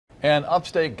An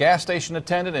Upstate gas station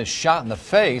attendant is shot in the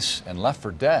face and left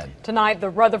for dead. Tonight, the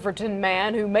Rutherfordton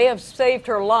man who may have saved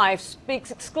her life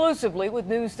speaks exclusively with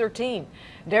News 13.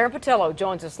 Darren Patel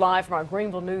joins us live from our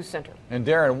Greenville News Center. And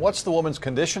Darren, what's the woman's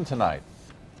condition tonight?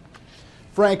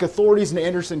 Frank, authorities in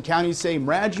Anderson County say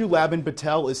Mradulaben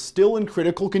Patel is still in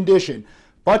critical condition,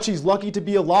 but she's lucky to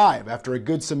be alive after a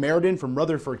Good Samaritan from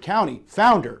Rutherford County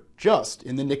found her just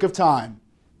in the nick of time.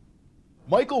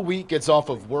 Michael Wheat gets off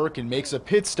of work and makes a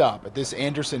pit stop at this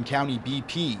Anderson County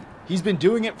BP. He's been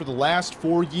doing it for the last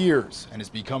 4 years and has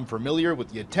become familiar with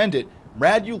the attendant,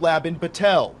 Mradulaben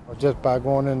Patel. Just by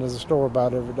going into the store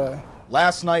about every day.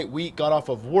 Last night, Wheat got off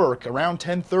of work around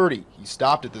 10:30. He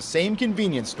stopped at the same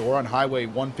convenience store on Highway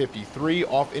 153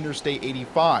 off Interstate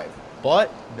 85, but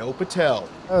no Patel.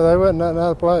 Oh, they wasn't at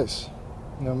another place.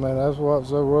 I mean, that's what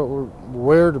was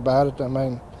weird about it. I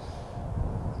mean,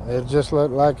 it just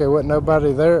looked like there wasn't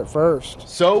nobody there at first.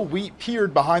 So Wheat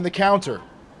peered behind the counter.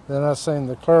 Then I seen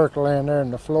the clerk laying there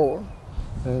on the floor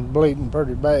and bleeding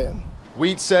pretty bad.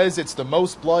 Wheat says it's the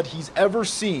most blood he's ever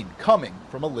seen coming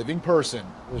from a living person.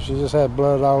 She just had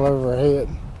blood all over her head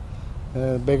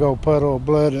and a big old puddle of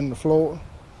blood in the floor.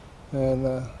 And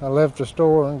I left the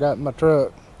store and got in my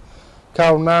truck.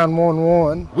 Called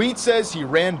 911. Wheat says he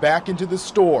ran back into the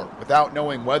store without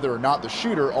knowing whether or not the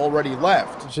shooter already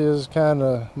left. She was kind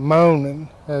of moaning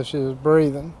as she was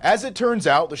breathing. As it turns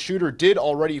out, the shooter did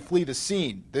already flee the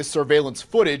scene. This surveillance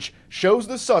footage shows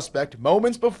the suspect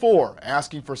moments before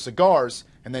asking for cigars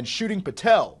and then shooting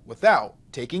Patel without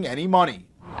taking any money.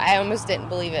 I almost didn't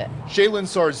believe it. Shaylin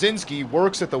Sarzinski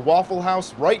works at the Waffle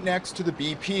House right next to the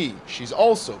BP. She's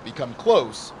also become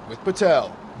close with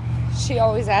Patel. She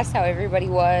always asked how everybody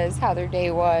was, how their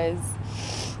day was.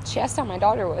 She asked how my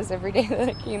daughter was every day that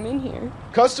I came in here.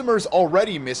 Customers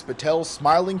already miss Patel's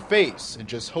smiling face and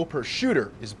just hope her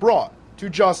shooter is brought to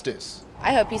justice.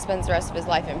 I hope he spends the rest of his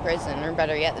life in prison, or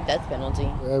better yet, the death penalty.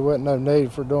 There wasn't no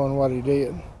need for doing what he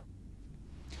did.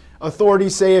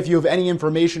 Authorities say if you have any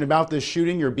information about this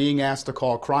shooting, you're being asked to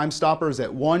call Crime Stoppers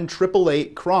at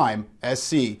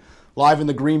 1-888-CRIME-SC. Live in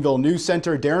the Greenville News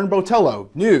Center, Darren Botello,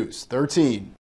 News 13.